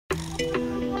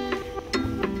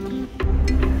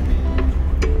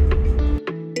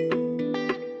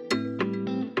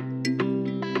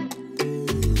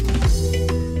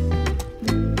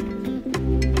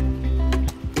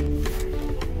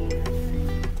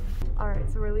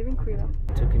Quito.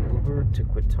 Took an Uber to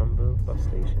Quitumba bus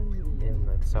station in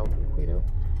like south of Quito.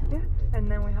 Yeah, and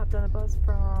then we hopped on a bus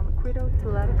from Quito to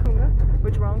Latacunga,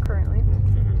 which we're on currently.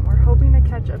 And we're hoping to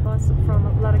catch a bus from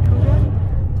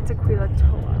Latacunga to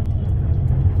Quilotoa.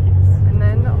 And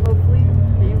then hopefully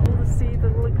be able to see the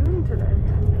lagoon today.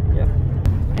 Yeah.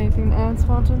 Anything to add,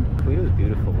 Swanton? Quito is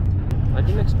beautiful. I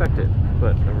didn't expect it,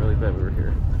 but I'm really glad we were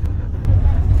here.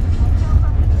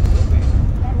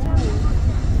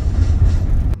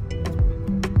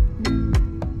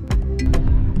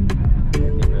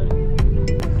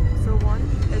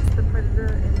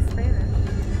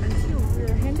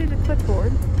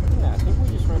 Clipboard. Yeah, I think we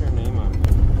just write our name on it.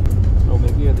 Oh,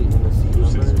 maybe in the seat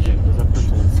numbers, because that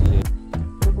person is seated.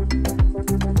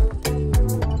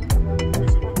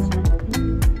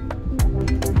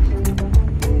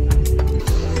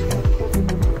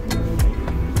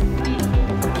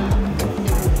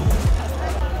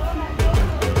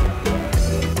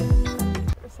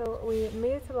 So we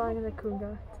made it to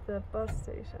Latacunga to the bus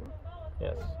station.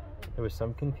 Yes, there was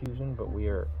some confusion, but we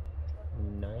are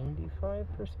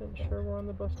 95% sure we're on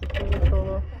the bus to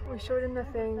Quilotoa. We showed him the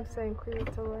thing saying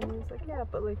Quilotoa, and he was like, yeah,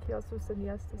 but like he also said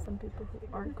yes to some people who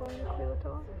aren't going to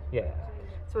Quilotoa. Yeah.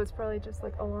 So it's probably just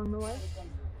like along the way.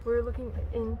 We're looking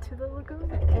into the lagoon,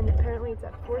 and apparently it's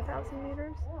at 4,000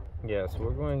 meters. Yeah, so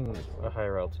we're going a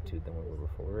higher altitude than we were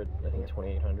before. We're at, I think,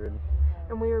 2,800.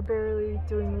 And we were barely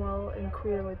doing well in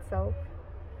Quito itself.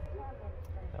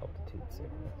 Altitude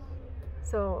sickness.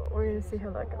 So we're gonna see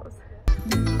how that goes.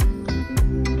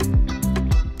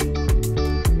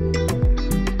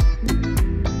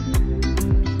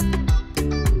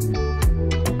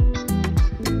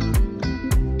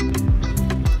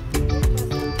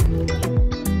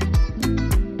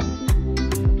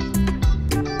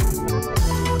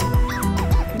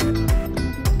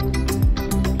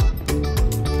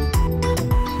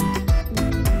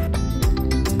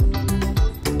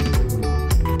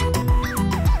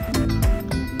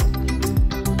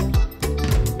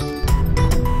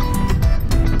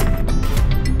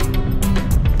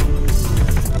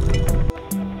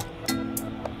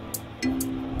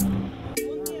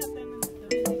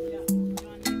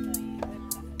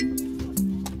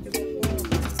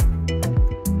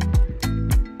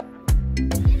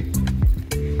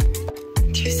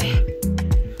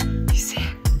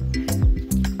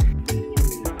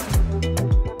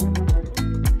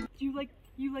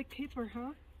 You like paper,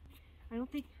 huh? I don't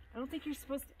think you're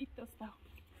supposed to eat those though.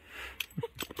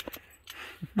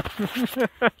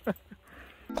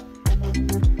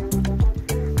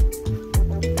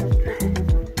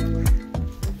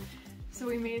 So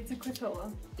we made it to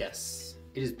Quilotoa. Yes,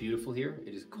 it is beautiful here.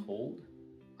 It is cold.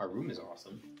 Our room is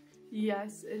awesome.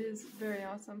 Yes, it is very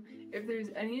awesome. If there's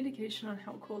any indication on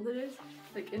how cold it is,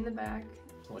 like in the back.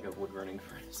 It's like a wood burning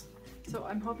furnace. So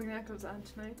I'm hoping that goes on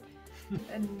tonight.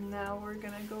 And now we're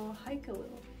gonna go hike a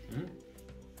little.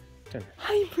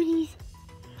 Hi, pretties.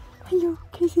 Hello,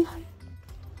 can you say hi?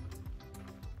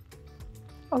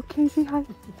 Oh, can you say hi?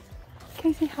 Can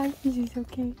you say hi? Is this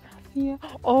okay? Yeah.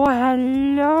 Oh,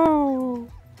 hello.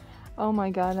 Oh my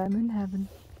God, I'm in heaven.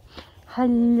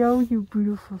 Hello, you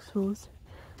beautiful souls.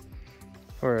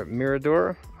 We're at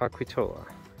Mirador Quilotoa.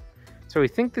 So we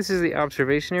think this is the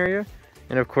observation area,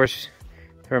 and of course,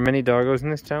 there are many doggos in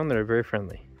this town that are very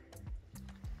friendly.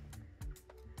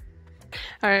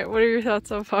 Alright, what are your thoughts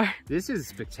so far? This is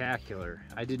spectacular.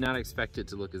 I did not expect it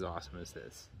to look as awesome as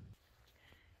this.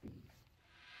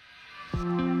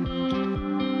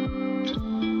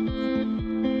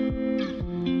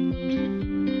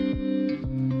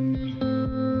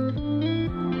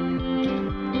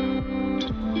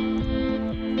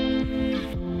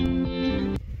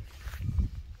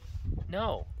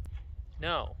 No.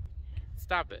 No.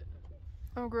 Stop it.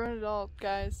 I'm a grown adult,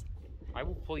 guys. I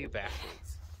will pull you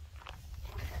backwards.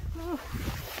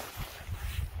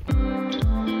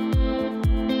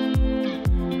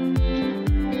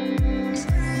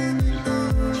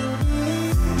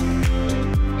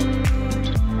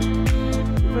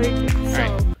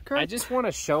 I just want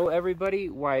to show everybody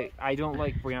why I don't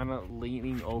like Brianna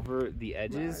leaning over the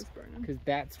edges, because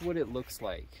that's what it looks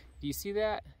like. Do you see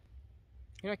that?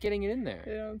 You're not getting it in there.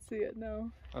 I don't see it,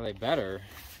 no. Oh, they better.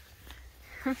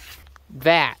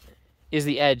 That is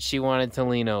the edge she wanted to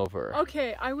lean over.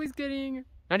 Okay, I was getting...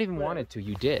 Not even wanted to,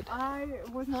 you did. I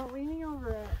was not leaning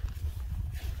over it.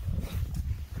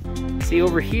 See,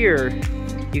 over here,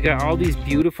 you got all these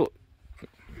beautiful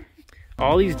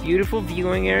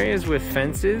viewing areas with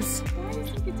fences. Why does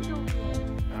he get to go here?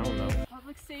 I don't know.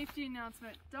 Public safety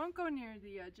announcement. Don't go near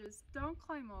the edges. Don't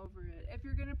climb over it. If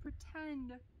you're gonna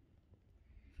pretend.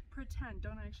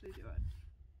 Don't actually do it.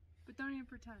 But don't even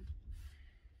pretend.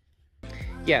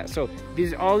 Yeah, so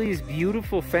there's all these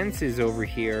beautiful fences over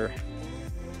here.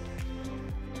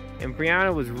 And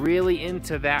Brianna was really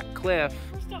into that cliff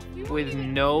with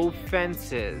no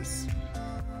fences.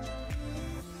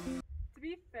 To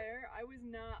be fair, I was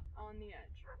not on the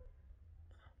edge.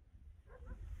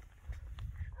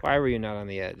 Why were you not on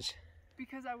the edge?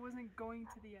 Because I wasn't going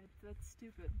to the edge. That's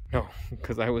stupid. No,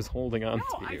 because I was holding on to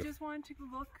you. I just wanted to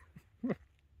look.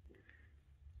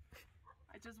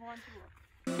 I just wanted to look.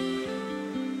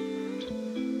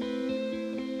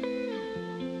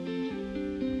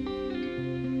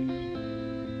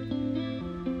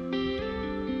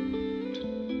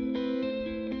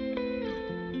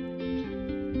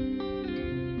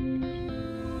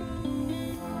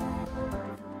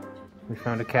 We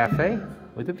found a cafe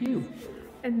with a view.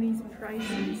 And these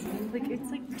prices, like it's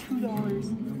like $2.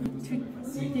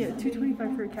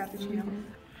 $2.25 for a cappuccino.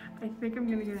 I think I'm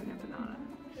gonna get an empanada.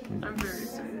 I'm very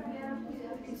excited.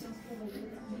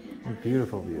 A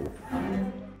beautiful view.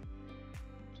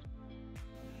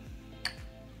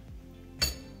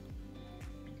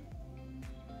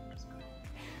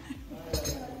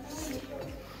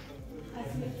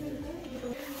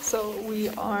 So we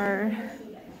are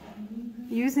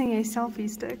using a selfie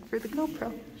stick for the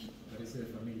GoPro.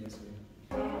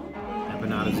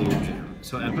 Empanadas are your jam.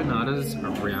 So empanadas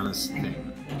are Brianna's thing.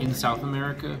 In South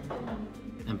America,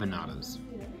 empanadas.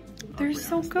 They're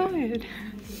so good.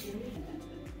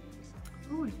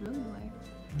 Oh, it's really light.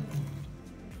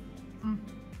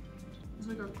 It's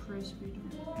like a crispy.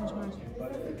 It's nice.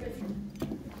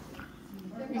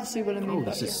 You see what I mean? Oh,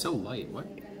 this is so light. What?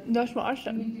 That's what I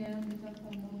said.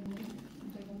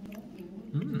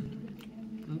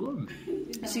 Good.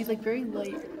 See, like very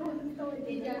light.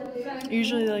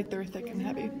 Usually, like they're thick and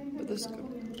heavy, but this is good.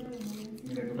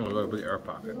 Oh, look at the air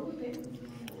pocket.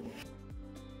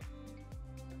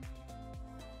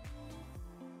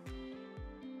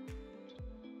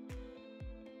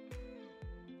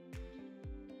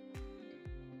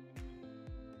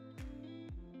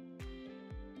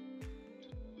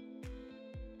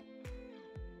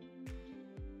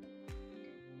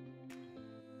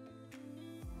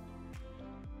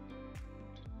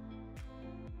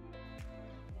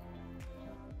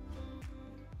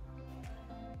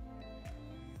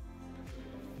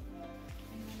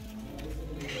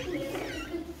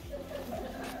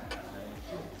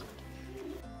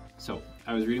 So,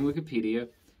 I was reading Wikipedia,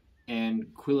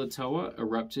 and Quilotoa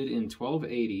erupted in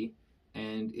 1280,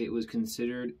 and it was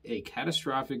considered a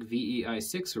catastrophic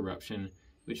VEI6 eruption,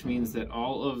 which means that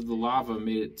all of the lava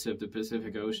made it to the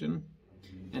Pacific Ocean.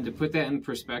 And to put that in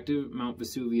perspective, Mount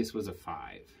Vesuvius was a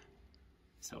 5.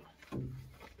 So,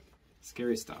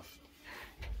 scary stuff.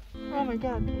 Oh my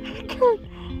god. God,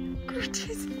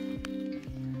 Jesus.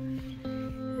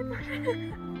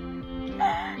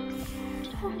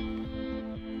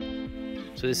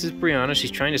 So this is Brianna. She's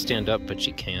trying to stand up, but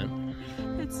she can't.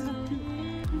 It's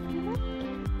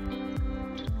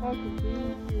All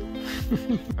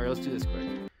right, let's do this quick.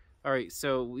 All right,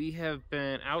 so we have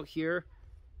been out here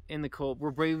in the cold.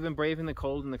 We've been braving the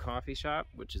cold in the coffee shop,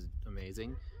 which is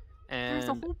amazing. And there's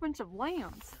a whole bunch of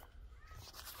lambs.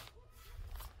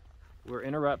 We're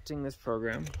interrupting this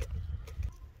program.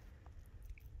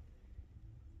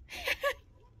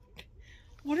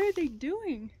 What are they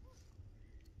doing?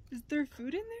 Is there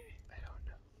food in there? I don't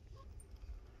know.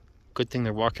 Good thing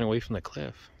they're walking away from the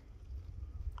cliff.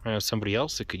 I know somebody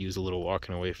else that could use a little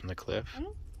walking away from the cliff.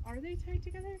 Are they tied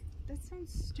together? That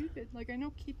sounds stupid. Like, I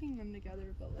know keeping them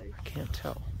together, but like... I can't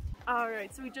tell.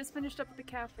 Alright, so we just finished up at the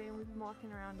cafe and we've been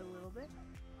walking around a little bit.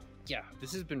 Yeah,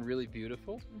 this has been really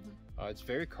beautiful. It's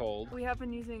very cold. We have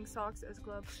been using socks as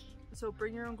gloves, so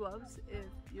bring your own gloves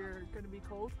if you're going to be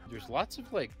cold. There's lots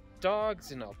of like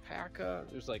dogs and alpaca.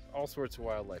 There's like all sorts of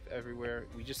wildlife everywhere.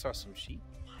 We just saw some sheep.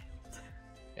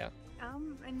 Yeah.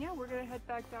 And yeah, we're gonna head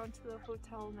back down to the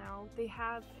hotel now. They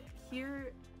have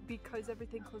here, because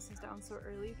everything closes down so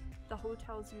early, the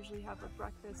hotels usually have a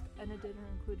breakfast and a dinner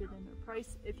included in their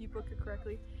price if you book it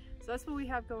correctly. So that's what we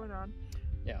have going on.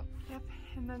 Yeah. Yep,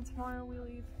 and then tomorrow we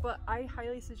leave. But I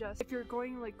highly suggest, if you're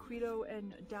going like Quito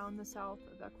and down the south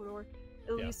of Ecuador,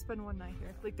 at least spend one night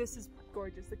here. Like, this is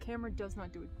gorgeous. The camera does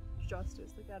not do it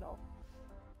justice, like, at all.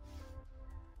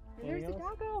 And there's the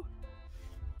doggo!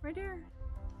 Right there!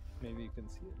 Maybe you can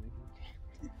see it, maybe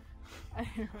you can't.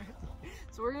 Anyway,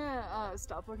 so we're gonna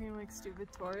stop looking like stupid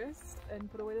tourists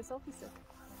and put away the selfie stick.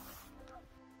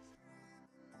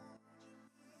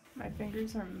 My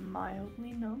fingers are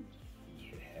mildly numb.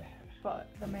 Yeah. But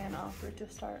the man offered to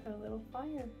start a little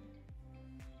fire.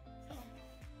 So,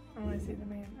 I want to see the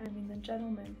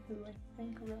gentleman who I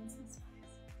think runs this place.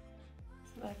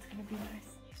 So that's gonna be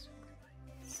nice. He's so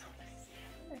nice. So nice.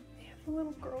 A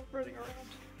little girl running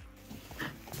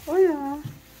around. Oh yeah.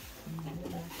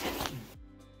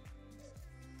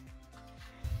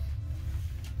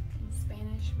 In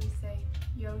Spanish, we say,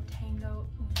 yo tengo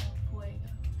una fuego.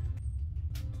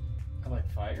 I like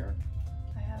fire.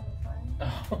 I have a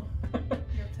fire. Oh,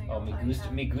 Yo tengo,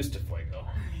 me gusta fuego.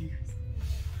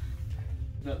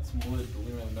 Got some wood, but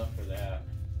we don't have enough for that.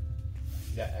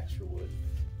 We got extra wood.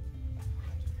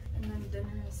 And then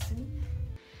dinner is soon.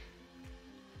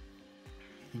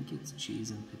 I think it's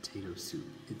cheese and potato soup.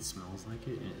 It smells like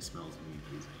it, and it smells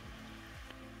amazing.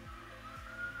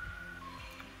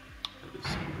 That is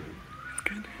so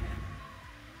good. Good.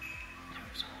 That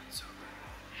was so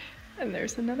good. And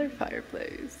there's another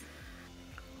fireplace.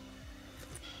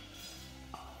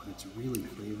 Oh, it's really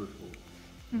flavorful.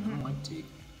 I don't like tea.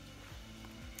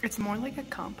 It's more like a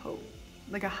compote,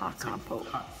 like a hot compote.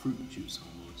 Like hot fruit juice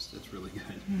almost. That's really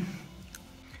good.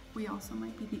 We also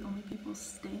might be the only people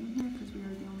staying here because we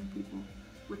are the only people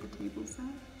with the table set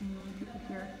and the only people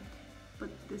here. But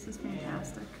this is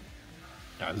fantastic.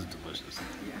 That is delicious.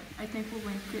 Yeah, I think we'll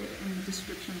link it in the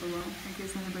description below in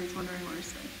case anybody's wondering where to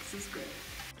stay because it's great.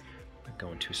 Not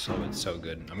going too slow. It's so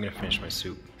good. I'm gonna finish my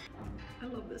soup. I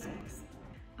love this mix.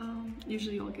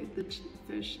 Usually I'll get the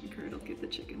fish and Kurt will get the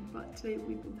chicken, but today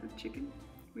we both have chicken.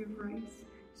 We have rice,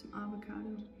 some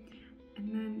avocado,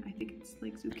 and then I think it's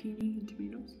like zucchini and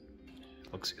tomatoes.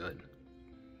 Looks good.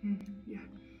 Yeah.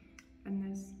 And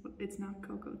this, it's not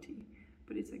cocoa tea,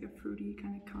 but it's like a fruity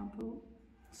kind of compote.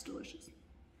 It's delicious.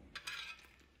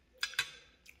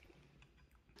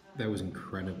 That was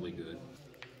incredibly good.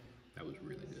 That was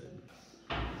really good.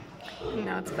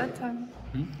 Now it's bedtime.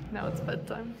 Now it's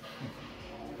bedtime.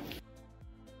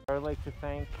 I would like to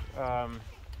thank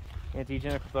Auntie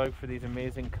Jennifer Doug for these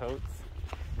amazing coats.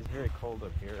 It's very cold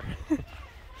up here.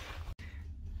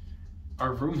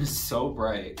 Our room is so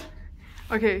bright.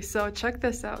 Okay, so check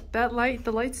this out. That light,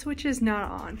 the light switch is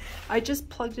not on. I just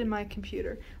plugged in my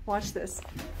computer. Watch this.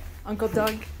 Uncle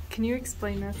Doug, can you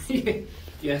explain this?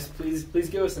 Yes, please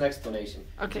give us an explanation.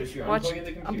 Okay, so you're watch. unplugging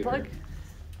the computer. Unplug.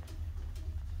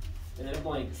 And then it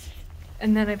blinks.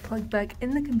 And then I plug back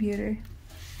in the computer.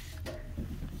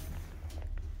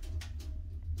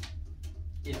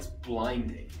 It's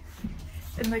blinding.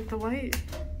 And like the light.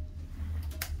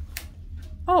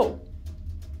 Oh!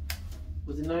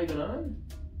 Was it not even on?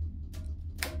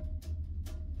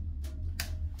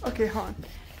 Okay, hold on.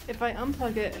 If I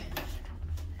unplug it.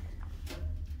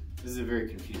 This is a very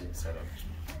confusing setup.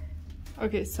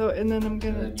 Okay, so, and then I'm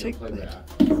gonna And then take plug the,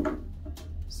 that off.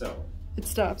 So, it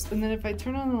stops. And then if I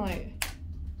turn on the light,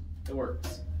 it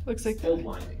works. looks like Still that.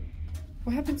 blinding.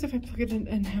 What happens if I plug it in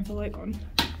and have the light on?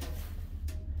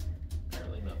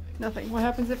 Apparently nothing. Nothing. What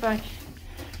happens if I...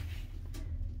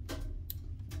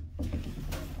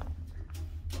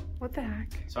 What the heck?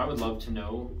 So I would love to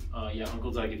know, yeah, Uncle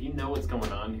Doug, if you know what's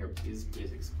going on here, please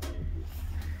explain.